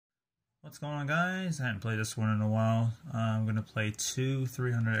What's going on, guys? I haven't played this one in a while. I'm going to play two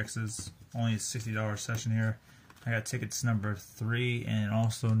 300Xs, only a $60 session here. I got tickets number 3 and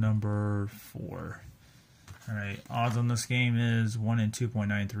also number 4. Alright, odds on this game is 1 in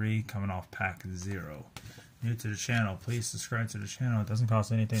 2.93, coming off pack 0. New to the channel, please subscribe to the channel. It doesn't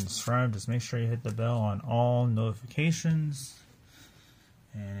cost anything to subscribe. Just make sure you hit the bell on all notifications.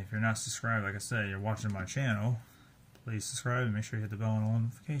 And if you're not subscribed, like I said, you're watching my channel, please subscribe and make sure you hit the bell on all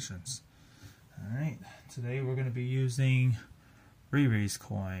notifications. Alright, today we're going to be using Riri's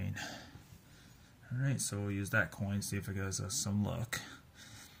coin. Alright, so we'll use that coin, see if it gives us some luck.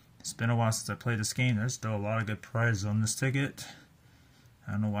 It's been a while since I played this game. There's still a lot of good prizes on this ticket.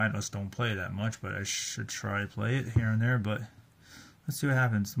 I don't know why I just don't play it that much, but I should try to play it here and there, but let's see what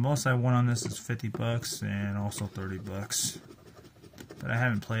happens. The most I won on this is 50 bucks and also 30 bucks. But I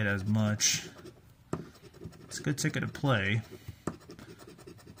haven't played as much. It's a good ticket to play.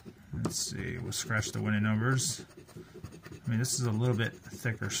 Let's see, we'll scratch the winning numbers. I mean, this is a little bit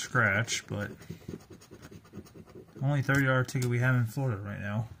thicker scratch, but only $30 ticket we have in Florida right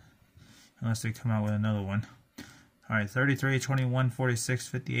now. Unless they come out with another one. Alright, 33, 21, 46,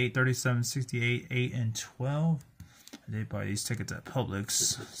 58, 37, 68, 8, and 12. I did buy these tickets at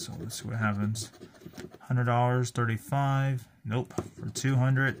Publix, so let's see what happens. $100, 35, nope, for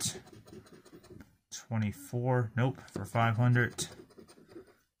 200. 24, nope, for 500.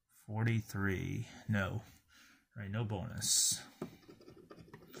 43, no. Alright, no bonus. Let's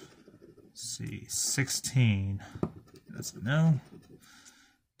see, 16, that's a no.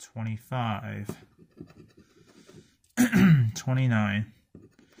 25, 29,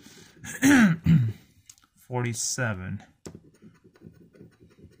 47,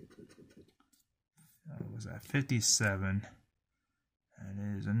 what was that, 57, that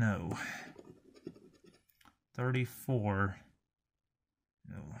is a no. 34,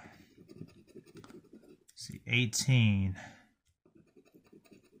 no. Let's see, 18,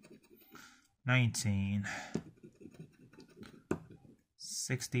 19,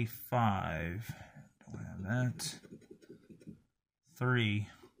 65, don't have that, 3,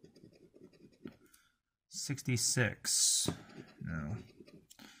 66, no,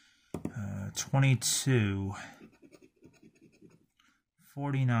 22,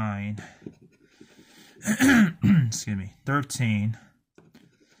 49, excuse me, 13,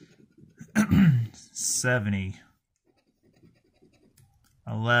 70,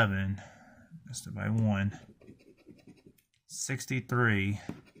 11, missed it by 1, 63,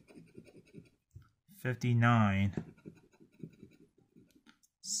 59,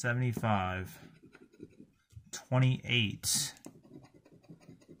 75, 28,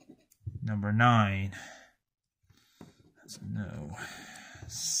 number 9, that's a no,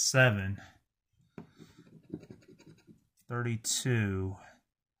 7, 32,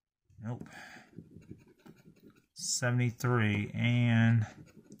 nope, 73, and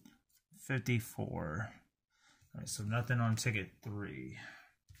 54. Alright, so nothing on ticket 3.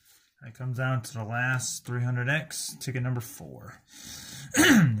 It comes down to the last 300X, ticket number 4.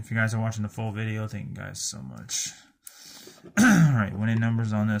 If you guys are watching the full video, thank you guys so much. Alright, winning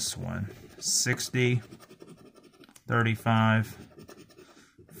numbers on this one. 60, 35,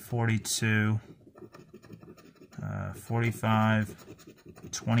 42, 45,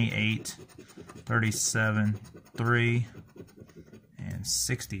 28, 37, 3, and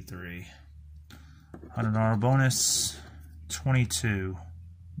 63. $100 bonus, 22,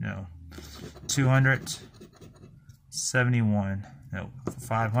 no. 200, 71, no.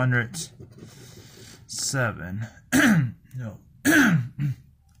 500, 7, no.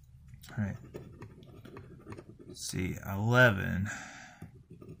 Alright. Let's see, 11,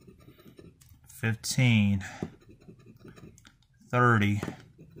 15, 30,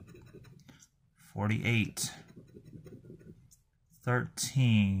 48,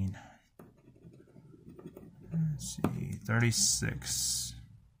 13, let's see, 36,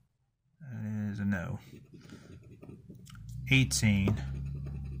 that is a no, 18,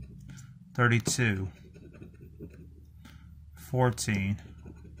 32, 14,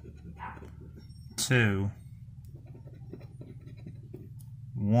 2,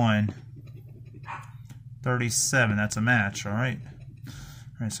 1, 37, that's a match, alright.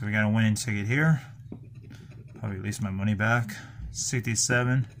 Alright, so we got a winning ticket here. Probably at least my money back.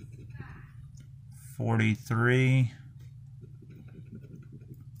 67, 43,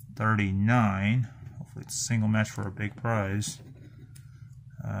 39. Hopefully it's a single match for a big prize.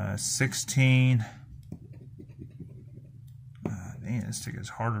 16. Dang, this ticket is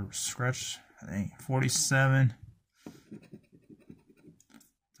harder to scratch. 47,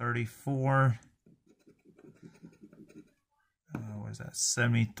 34. What is that?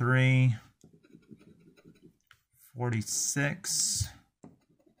 73, 46,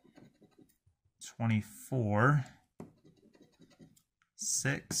 24,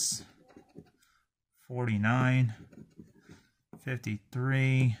 6, 49,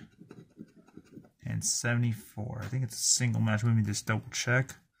 53, and 74. I think it's a single match. Let me just double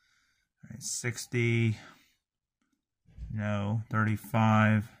check. All right, 60, no,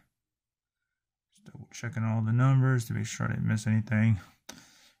 35. Just double checking all the numbers to make sure I didn't miss anything.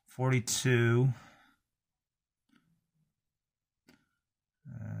 42.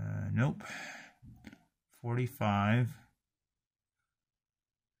 Nope. 45.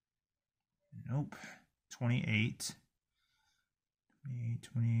 Nope. 28.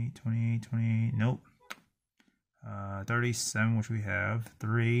 28. Nope. 37, which we have.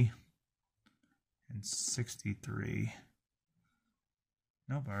 3. And 63.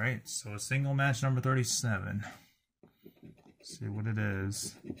 Nope. All right. So a single match number 37. Let's see what it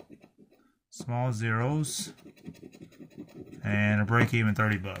is. Small zeros. And a break even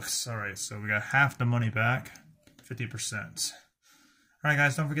 $30. All right. So we got half the money back. 50%. Alright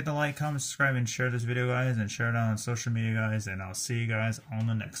guys, don't forget to like, comment, subscribe, and share this video guys, and share it on social media guys, and I'll see you guys on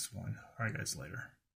the next one. Alright guys, later.